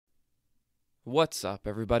What's up,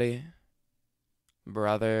 everybody?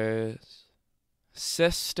 Brothers,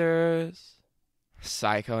 sisters,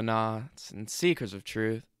 psychonauts, and seekers of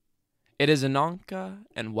truth. It is Ananka,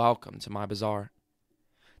 and welcome to my bazaar.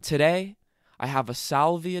 Today, I have a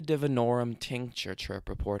Salvia Divinorum Tincture chirp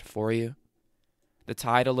report for you. The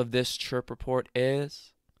title of this chirp report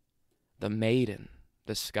is The Maiden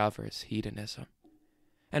Discovers Hedonism,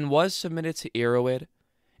 and was submitted to Erowid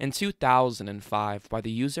in 2005 by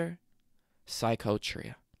the user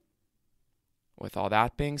Psychotria. With all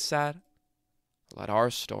that being said, let our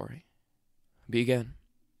story begin.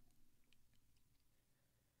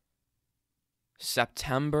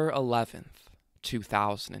 September 11th,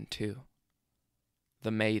 2002.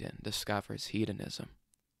 The Maiden discovers hedonism.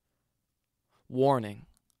 Warning.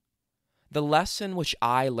 The lesson which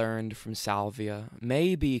I learned from Salvia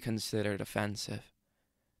may be considered offensive.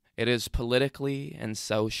 It is politically and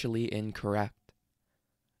socially incorrect.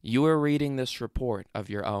 You are reading this report of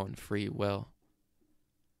your own free will.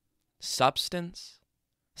 Substance: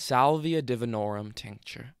 Salvia Divinorum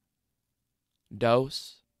Tincture.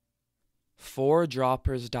 Dose: 4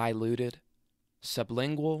 droppers diluted,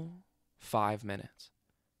 sublingual, 5 minutes.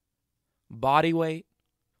 Body weight: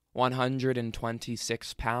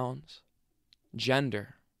 126 pounds.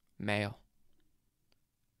 Gender: male.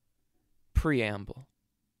 Preamble.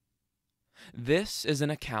 This is an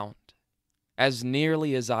account, as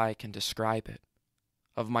nearly as I can describe it,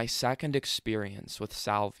 of my second experience with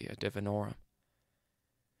Salvia Divinorum.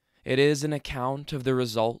 It is an account of the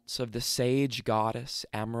results of the sage goddess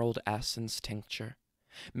emerald essence tincture,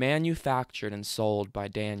 manufactured and sold by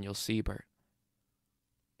Daniel Siebert.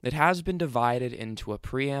 It has been divided into a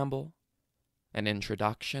preamble, an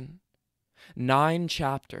introduction, 9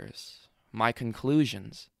 chapters, my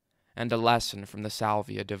conclusions, and a lesson from the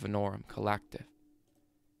Salvia Divinorum collective.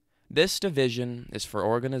 This division is for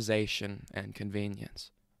organization and convenience.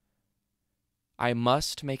 I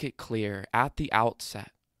must make it clear at the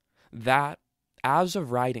outset that, as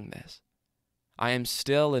of writing this, I am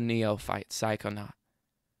still a neophyte psychonaut.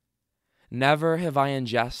 Never have I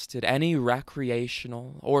ingested any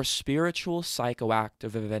recreational or spiritual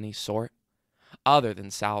psychoactive of any sort, other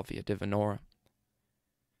than Salvia Divinorum.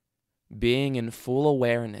 Being in full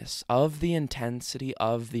awareness of the intensity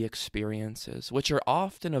of the experiences which are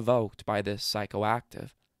often evoked by this psychoactive,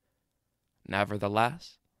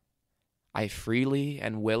 nevertheless, I freely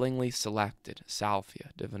and willingly selected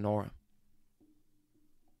Salvia Divinorum.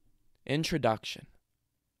 Introduction.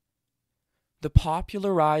 The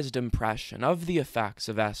popularized impression of the effects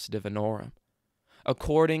of S. Divinorum,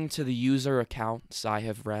 according to the user accounts I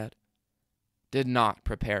have read, did not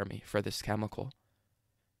prepare me for this chemical.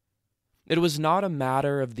 It was not a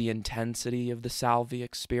matter of the intensity of the Salvia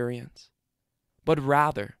experience, but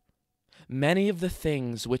rather, many of the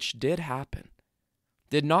things which did happen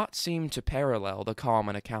did not seem to parallel the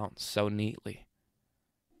common accounts so neatly.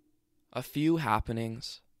 A few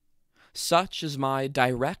happenings, such as my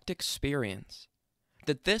direct experience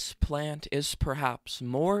that this plant is perhaps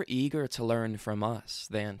more eager to learn from us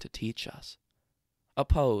than to teach us,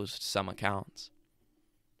 opposed some accounts.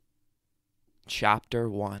 Chapter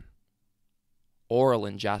 1. Oral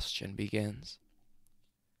ingestion begins.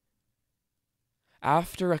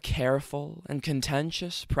 After a careful and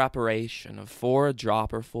contentious preparation of 4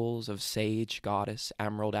 dropperfuls of sage goddess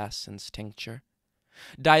emerald essence tincture,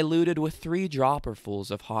 diluted with 3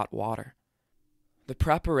 dropperfuls of hot water, the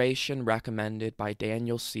preparation recommended by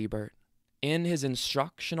Daniel Siebert in his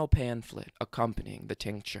instructional pamphlet accompanying the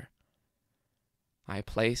tincture, I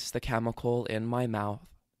placed the chemical in my mouth,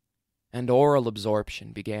 and oral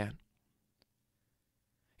absorption began.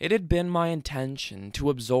 It had been my intention to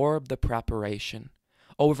absorb the preparation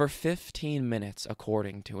over 15 minutes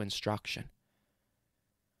according to instruction.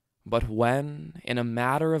 But when, in a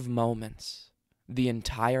matter of moments, the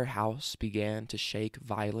entire house began to shake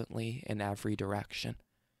violently in every direction,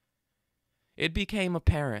 it became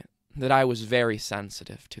apparent that I was very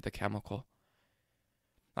sensitive to the chemical.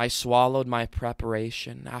 I swallowed my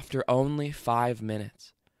preparation after only 5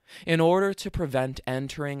 minutes, in order to prevent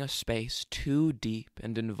entering a space too deep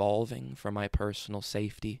and involving for my personal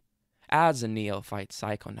safety as a neophyte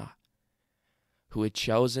psychonaut who had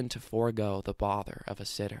chosen to forego the bother of a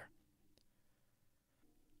sitter.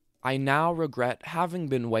 I now regret having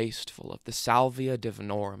been wasteful of the Salvia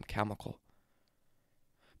Divinorum chemical.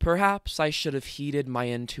 Perhaps I should have heeded my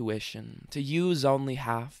intuition to use only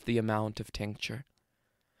half the amount of tincture,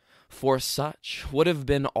 for such would have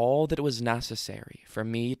been all that was necessary for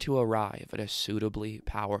me to arrive at a suitably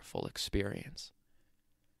powerful experience.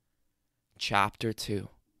 Chapter 2.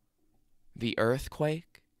 The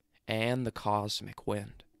Earthquake and the Cosmic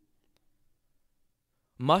Wind.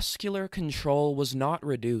 Muscular control was not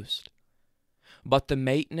reduced, but the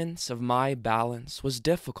maintenance of my balance was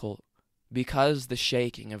difficult because the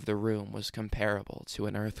shaking of the room was comparable to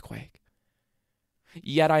an earthquake.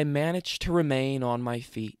 Yet I managed to remain on my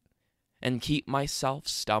feet and keep myself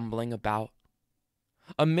stumbling about.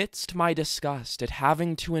 Amidst my disgust at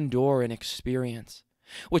having to endure an experience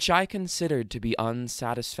which I considered to be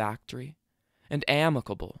unsatisfactory and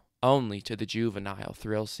amicable only to the juvenile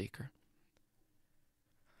thrill-seeker.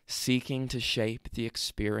 Seeking to shape the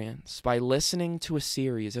experience by listening to a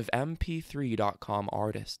series of mp3.com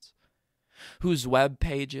artists, whose web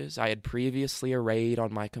pages I had previously arrayed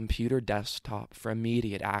on my computer desktop for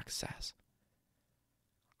immediate access,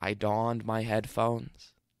 I donned my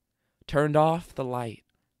headphones, turned off the light,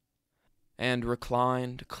 and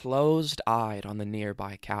reclined closed-eyed on the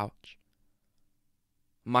nearby couch.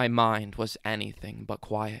 My mind was anything but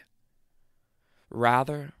quiet.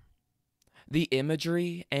 Rather, the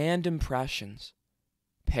imagery and impressions,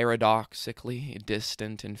 paradoxically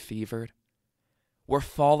distant and fevered, were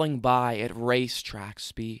falling by at racetrack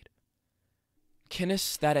speed.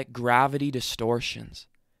 Kinesthetic gravity distortions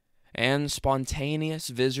and spontaneous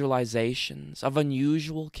visualizations of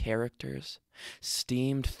unusual characters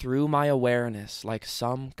steamed through my awareness like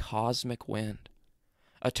some cosmic wind,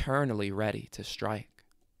 eternally ready to strike.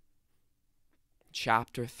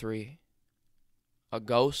 Chapter 3. A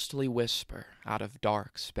ghostly whisper out of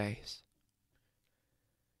dark space.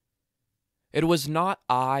 It was not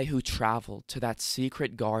I who traveled to that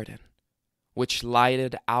secret garden, which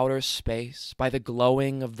lighted outer space by the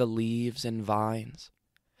glowing of the leaves and vines,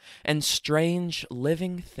 and strange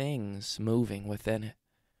living things moving within it,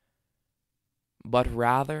 but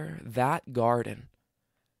rather that garden,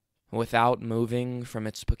 without moving from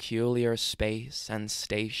its peculiar space and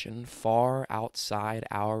station far outside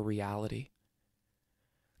our reality,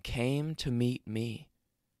 came to meet me,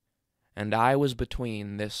 and I was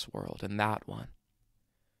between this world and that one.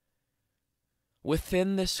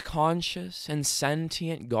 Within this conscious and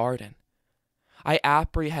sentient garden, I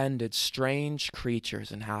apprehended strange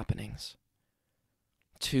creatures and happenings.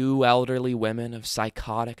 2 elderly women of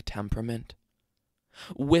psychotic temperament,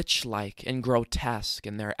 witch-like and grotesque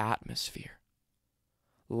in their atmosphere,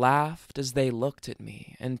 laughed as they looked at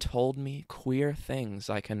me and told me queer things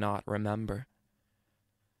I cannot remember.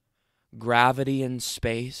 Gravity and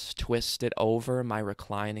space twisted over my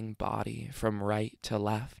reclining body from right to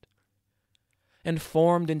left, and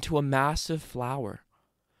formed into a massive flower,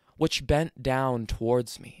 which bent down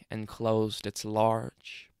towards me and closed its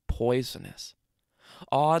large, poisonous,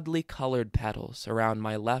 oddly colored petals around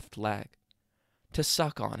my left leg to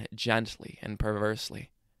suck on it gently and perversely.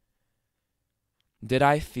 Did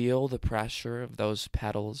I feel the pressure of those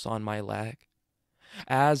petals on my leg,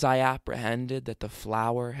 as I apprehended that the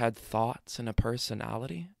flower had thoughts and a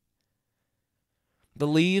personality? The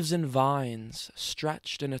leaves and vines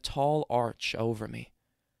stretched in a tall arch over me.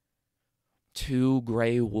 2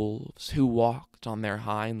 gray wolves who walked on their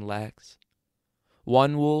hind legs,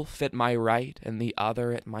 one wolf at my right and the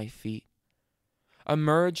other at my feet,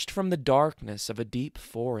 emerged from the darkness of a deep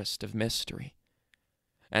forest of mystery,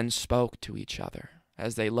 and spoke to each other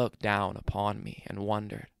as they looked down upon me and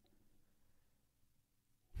wondered.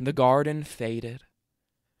 The garden faded,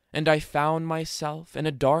 and I found myself in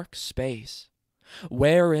a dark space,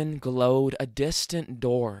 wherein glowed a distant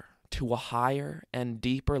door to a higher and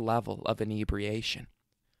deeper level of inebriation.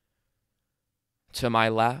 To my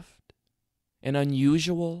left, an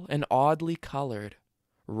unusual and oddly colored,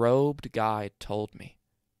 robed guide told me,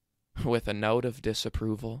 with a note of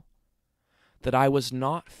disapproval, that I was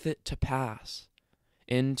not fit to pass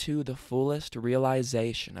into the fullest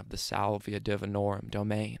realization of the Salvia Divinorum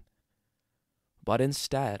domain, but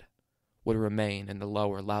instead would remain in the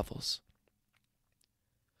lower levels.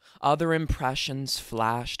 Other impressions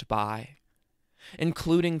flashed by,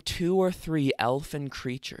 including 2 or 3 elfin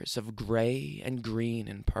creatures of gray and green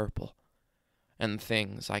and purple, and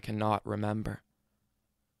things I cannot remember.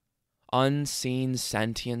 Unseen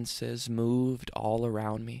sentiences moved all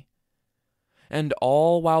around me, and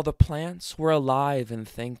all while the plants were alive and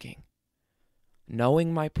thinking,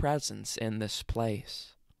 knowing my presence in this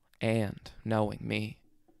place, and knowing me.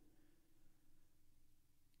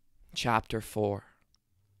 Chapter 4.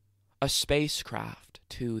 A spacecraft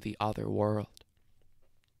to the other world.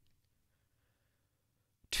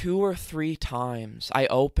 2 or 3 times I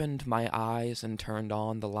opened my eyes and turned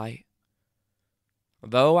on the light.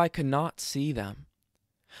 Though I could not see them,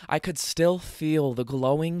 I could still feel the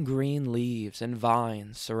glowing green leaves and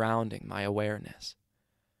vines surrounding my awareness,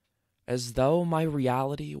 as though my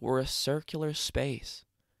reality were a circular space,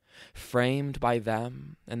 framed by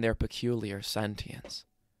them and their peculiar sentience.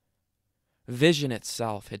 Vision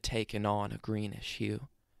itself had taken on a greenish hue.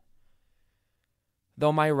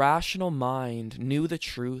 Though my rational mind knew the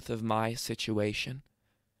truth of my situation,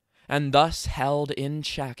 and thus held in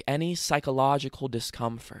check any psychological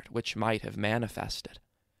discomfort which might have manifested,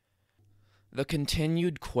 the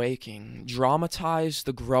continued quaking dramatized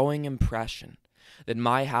the growing impression that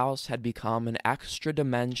my house had become an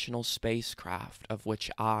extra-dimensional spacecraft of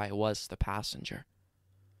which I was the passenger.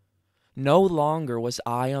 No longer was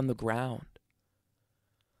I on the ground.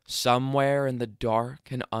 Somewhere in the dark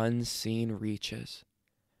and unseen reaches,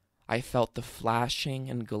 I felt the flashing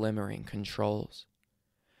and glimmering controls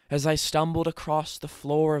as I stumbled across the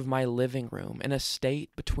floor of my living room in a state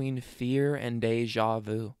between fear and déjà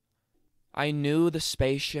vu. I knew the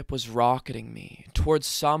spaceship was rocketing me towards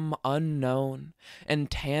some unknown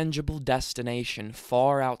and tangible destination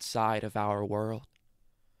far outside of our world.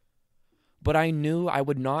 But I knew I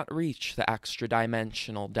would not reach the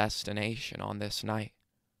extra-dimensional destination on this night.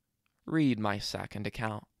 Read my second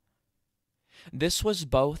account. This was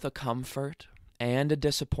both a comfort and a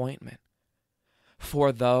disappointment,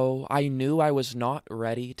 for though I knew I was not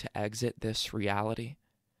ready to exit this reality,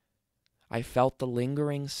 I felt the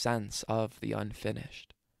lingering sense of the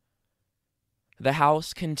unfinished. The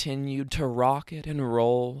house continued to rocket and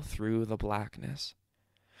roll through the blackness,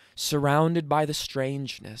 surrounded by the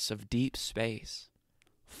strangeness of deep space,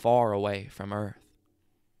 far away from Earth.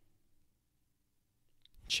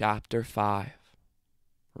 Chapter 5.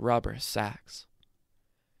 Rubber Sex.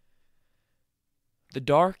 The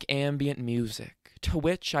dark ambient music to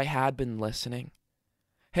which I had been listening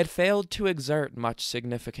had failed to exert much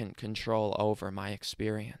significant control over my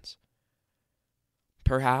experience.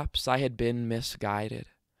 Perhaps I had been misguided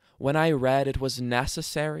when I read it was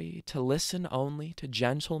necessary to listen only to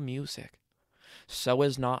gentle music so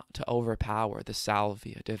as not to overpower the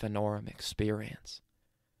Salvia Divinorum experience.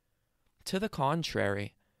 To the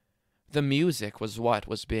contrary, the music was what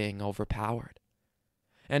was being overpowered,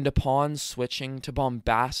 and upon switching to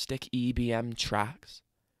bombastic EBM tracks,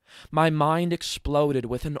 my mind exploded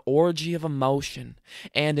with an orgy of emotion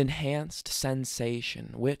and enhanced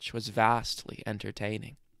sensation which was vastly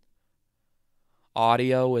entertaining.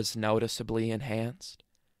 Audio was noticeably enhanced.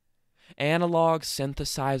 Analog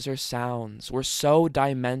synthesizer sounds were so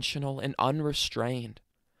dimensional and unrestrained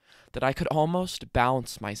that I could almost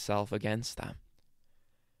bounce myself against them.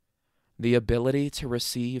 The ability to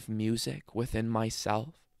receive music within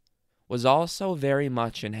myself was also very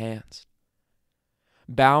much enhanced.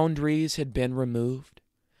 Boundaries had been removed,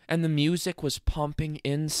 and the music was pumping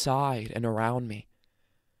inside and around me.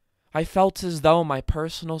 I felt as though my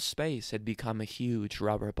personal space had become a huge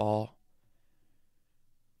rubber ball.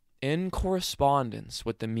 In correspondence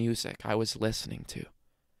with the music I was listening to,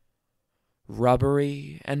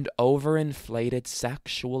 rubbery and overinflated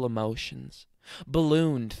sexual emotions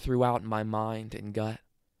ballooned throughout my mind and gut.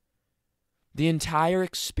 The entire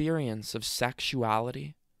experience of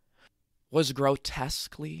sexuality was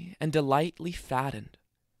grotesquely and delightfully fattened,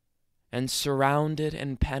 and surrounded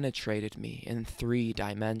and penetrated me in 3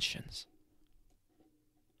 dimensions.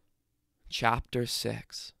 Chapter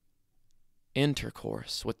 6.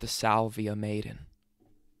 Intercourse with the Salvia Maiden.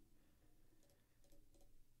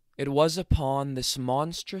 It was upon this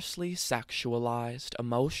monstrously sexualized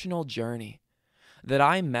emotional journey that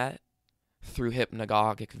I met, through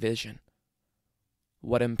hypnagogic vision,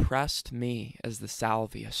 what impressed me as the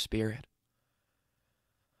Salvia spirit.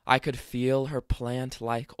 I could feel her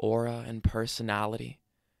plant-like aura and personality,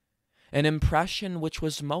 an impression which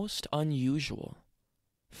was most unusual,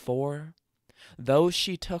 for, though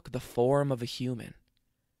she took the form of a human,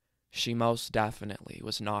 she most definitely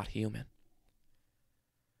was not human.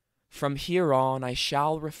 From here on, I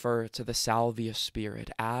shall refer to the Salvia spirit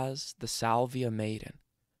as the Salvia Maiden,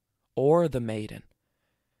 or the Maiden,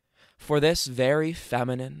 for this very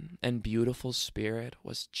feminine and beautiful spirit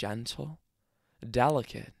was gentle,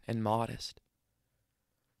 delicate, and modest.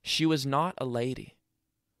 She was not a lady,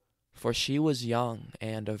 for she was young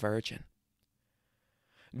and a virgin.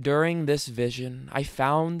 During this vision, I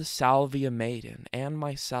found the Salvia Maiden and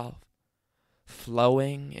myself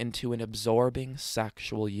flowing into an absorbing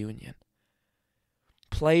sexual union,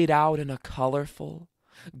 played out in a colorful,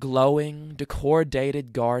 glowing,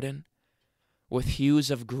 decor-dated garden with hues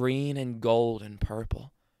of green and gold and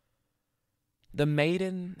purple. The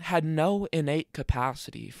maiden had no innate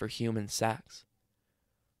capacity for human sex,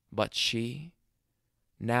 but she,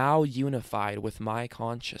 now unified with my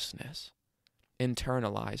consciousness,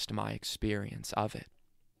 internalized my experience of it.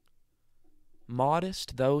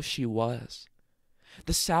 Modest though she was,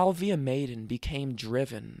 the Salvia Maiden became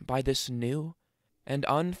driven by this new and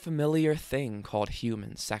unfamiliar thing called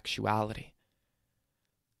human sexuality.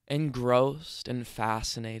 engrossed and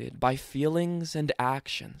fascinated by feelings and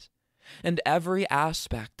actions, and every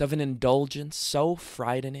aspect of an indulgence so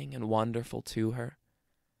frightening and wonderful to her.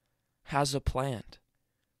 As a plant,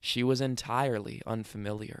 she was entirely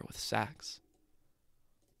unfamiliar with sex.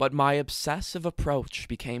 But my obsessive approach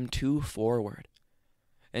became too forward,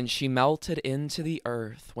 and she melted into the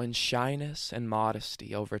earth when shyness and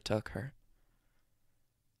modesty overtook her.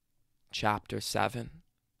 Chapter 7.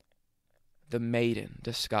 The Maiden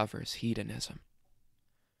discovers Hedonism.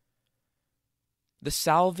 The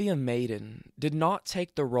Salvia Maiden did not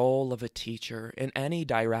take the role of a teacher in any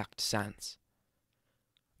direct sense,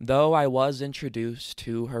 though I was introduced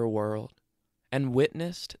to her world and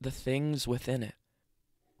witnessed the things within it.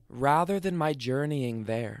 Rather than my journeying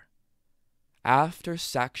there, after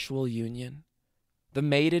sexual union, the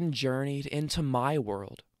maiden journeyed into my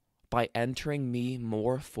world by entering me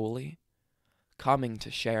more fully, coming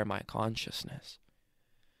to share my consciousness.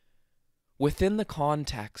 Within the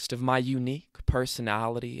context of my unique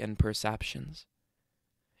personality and perceptions,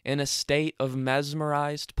 in a state of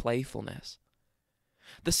mesmerized playfulness,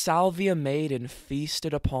 the Salvia Maiden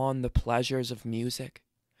feasted upon the pleasures of music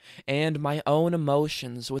and my own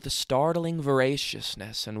emotions with a startling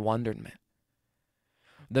voraciousness and wonderment.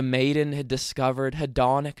 The maiden had discovered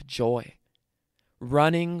hedonic joy,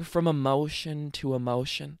 running from emotion to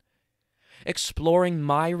emotion, exploring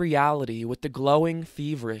my reality with the glowing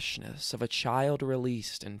feverishness of a child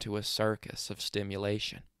released into a circus of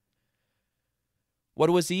stimulation. What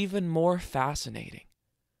was even more fascinating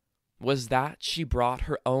was that she brought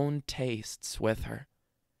her own tastes with her,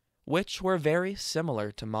 which were very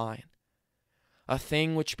similar to mine, a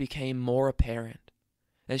thing which became more apparent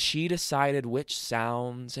as she decided which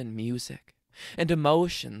sounds and music and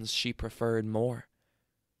emotions she preferred more,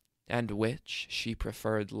 and which she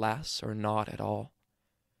preferred less or not at all.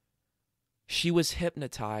 She was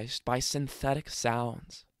hypnotized by synthetic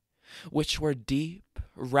sounds, which were deep,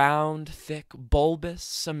 round, thick, bulbous,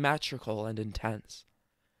 symmetrical, and intense,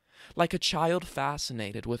 like a child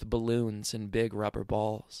fascinated with balloons and big rubber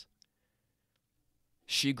balls.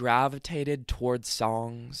 She gravitated toward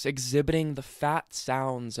songs exhibiting the fat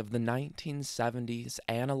sounds of the 1970s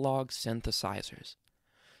analog synthesizers,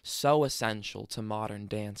 so essential to modern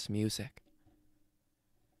dance music.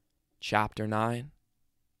 Chapter 9.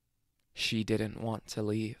 She didn't want to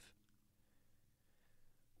leave.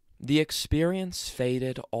 The experience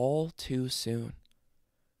faded all too soon.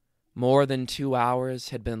 More than 2 hours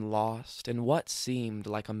had been lost in what seemed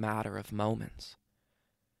like a matter of moments.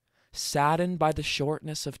 Saddened by the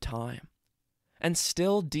shortness of time, and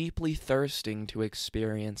still deeply thirsting to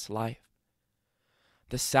experience life,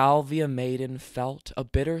 the Salvia Maiden felt a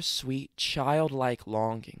bittersweet, childlike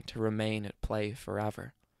longing to remain at play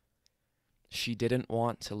forever. She didn't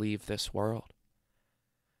want to leave this world.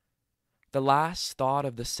 The last thought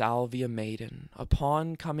of the Salvia Maiden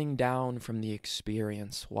upon coming down from the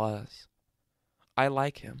experience was, "I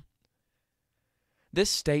like him." This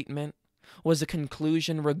statement was a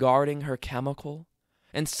conclusion regarding her chemical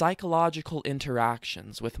and psychological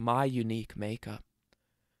interactions with my unique makeup.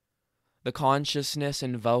 The consciousness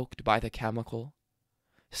invoked by the chemical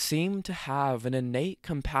seemed to have an innate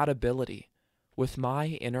compatibility with my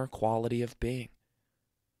inner quality of being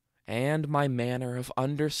and my manner of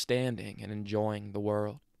understanding and enjoying the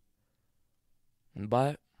world.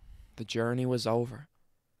 But the journey was over.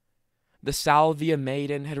 The Salvia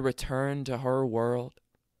Maiden had returned to her world,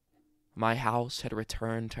 my house had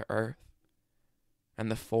returned to earth,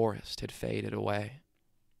 and the forest had faded away.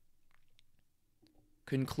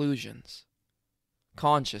 Conclusions.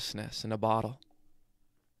 Consciousness in a bottle.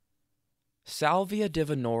 Salvia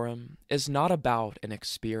Divinorum is not about an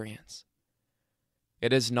experience.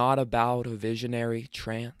 It is not about a visionary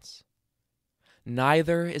trance.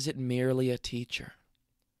 Neither is it merely a teacher.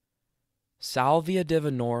 Salvia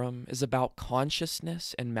Divinorum is about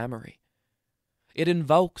consciousness and memory. It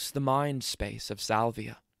invokes the mind space of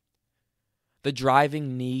Salvia. The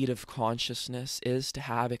driving need of consciousness is to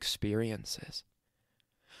have experiences.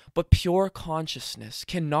 But pure consciousness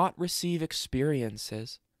cannot receive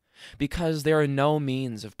experiences because there are no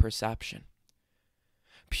means of perception.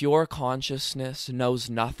 Pure consciousness knows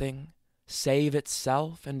nothing save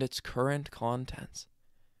itself and its current contents.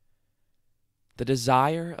 The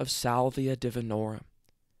desire of Salvia Divinorum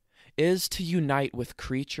is to unite with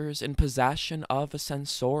creatures in possession of a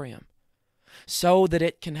sensorium, so that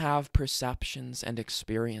it can have perceptions and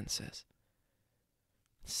experiences.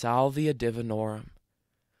 Salvia Divinorum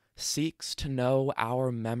seeks to know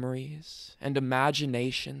our memories and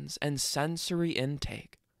imaginations and sensory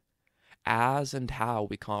intake as and how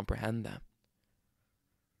we comprehend them.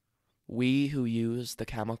 we who use the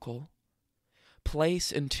chemical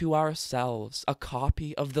place into ourselves a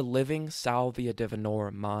copy of the living Salvia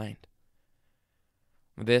Divinorum mind.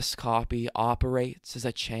 This copy operates as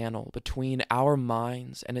a channel between our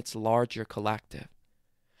minds and its larger collective,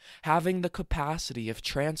 having the capacity of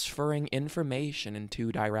transferring information in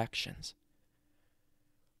two directions.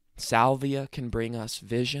 Salvia can bring us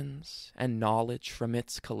visions and knowledge from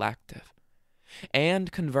its collective,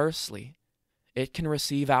 and conversely, it can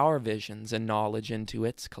receive our visions and knowledge into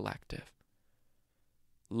its collective.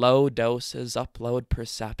 Low doses upload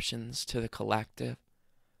perceptions to the collective.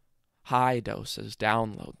 High doses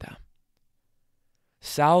download them.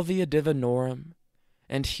 Salvia Divinorum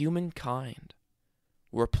and humankind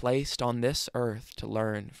were placed on this earth to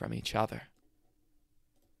learn from each other.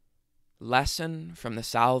 Lesson from the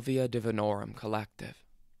Salvia Divinorum collective.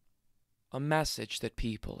 A message that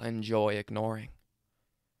people enjoy ignoring.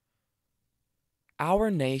 Our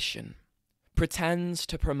nation pretends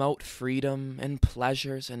to promote freedom and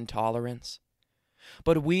pleasures and tolerance,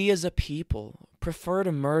 but we as a people prefer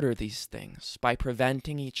to murder these things by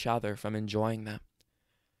preventing each other from enjoying them.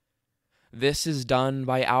 This is done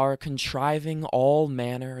by our contriving all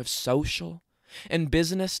manner of social and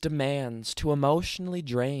business demands to emotionally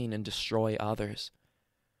drain and destroy others,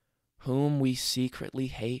 whom we secretly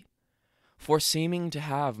hate for seeming to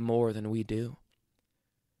have more than we do.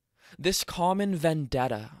 This common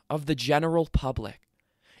vendetta of the general public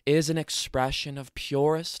is an expression of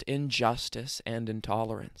purest injustice and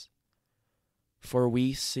intolerance. For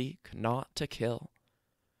we seek not to kill,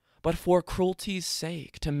 but for cruelty's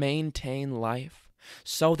sake to maintain life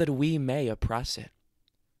so that we may oppress it.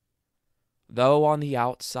 Though on the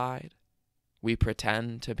outside we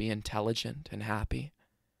pretend to be intelligent and happy,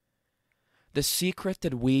 the secret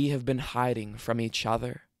that we have been hiding from each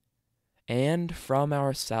other and from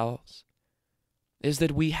ourselves is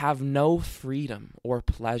that we have no freedom or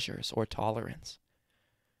pleasures or tolerance.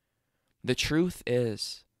 The truth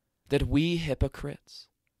is that we hypocrites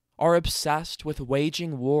are obsessed with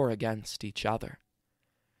waging war against each other,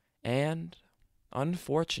 and,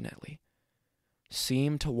 unfortunately,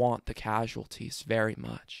 seem to want the casualties very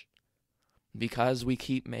much, because we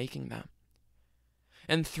keep making them.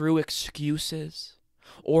 And through excuses,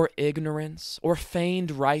 or ignorance, or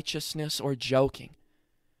feigned righteousness, or joking,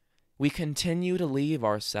 we continue to leave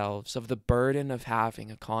ourselves of the burden of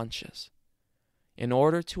having a conscience, in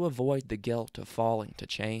order to avoid the guilt of falling to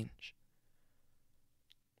change.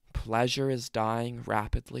 Pleasure is dying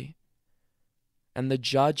rapidly, and the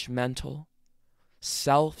judgmental,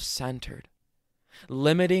 self-centered,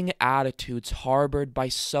 limiting attitudes harbored by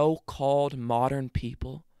so-called modern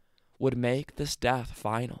people would make this death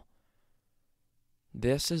final.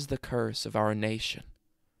 This is the curse of our nation,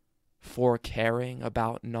 for caring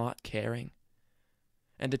about not caring,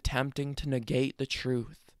 and attempting to negate the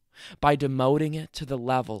truth by demoting it to the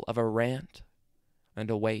level of a rant and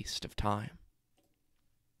a waste of time.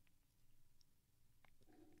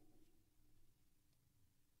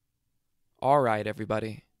 All right,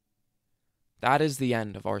 everybody. That is the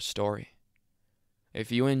end of our story.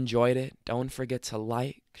 If you enjoyed it, don't forget to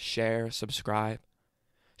like, share, subscribe.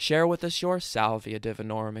 Share with us your Salvia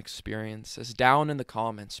Divinorum experiences down in the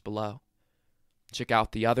comments below. Check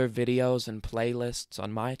out the other videos and playlists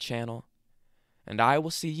on my channel, and I will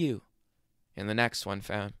see you in the next one,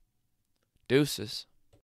 fam. Deuces.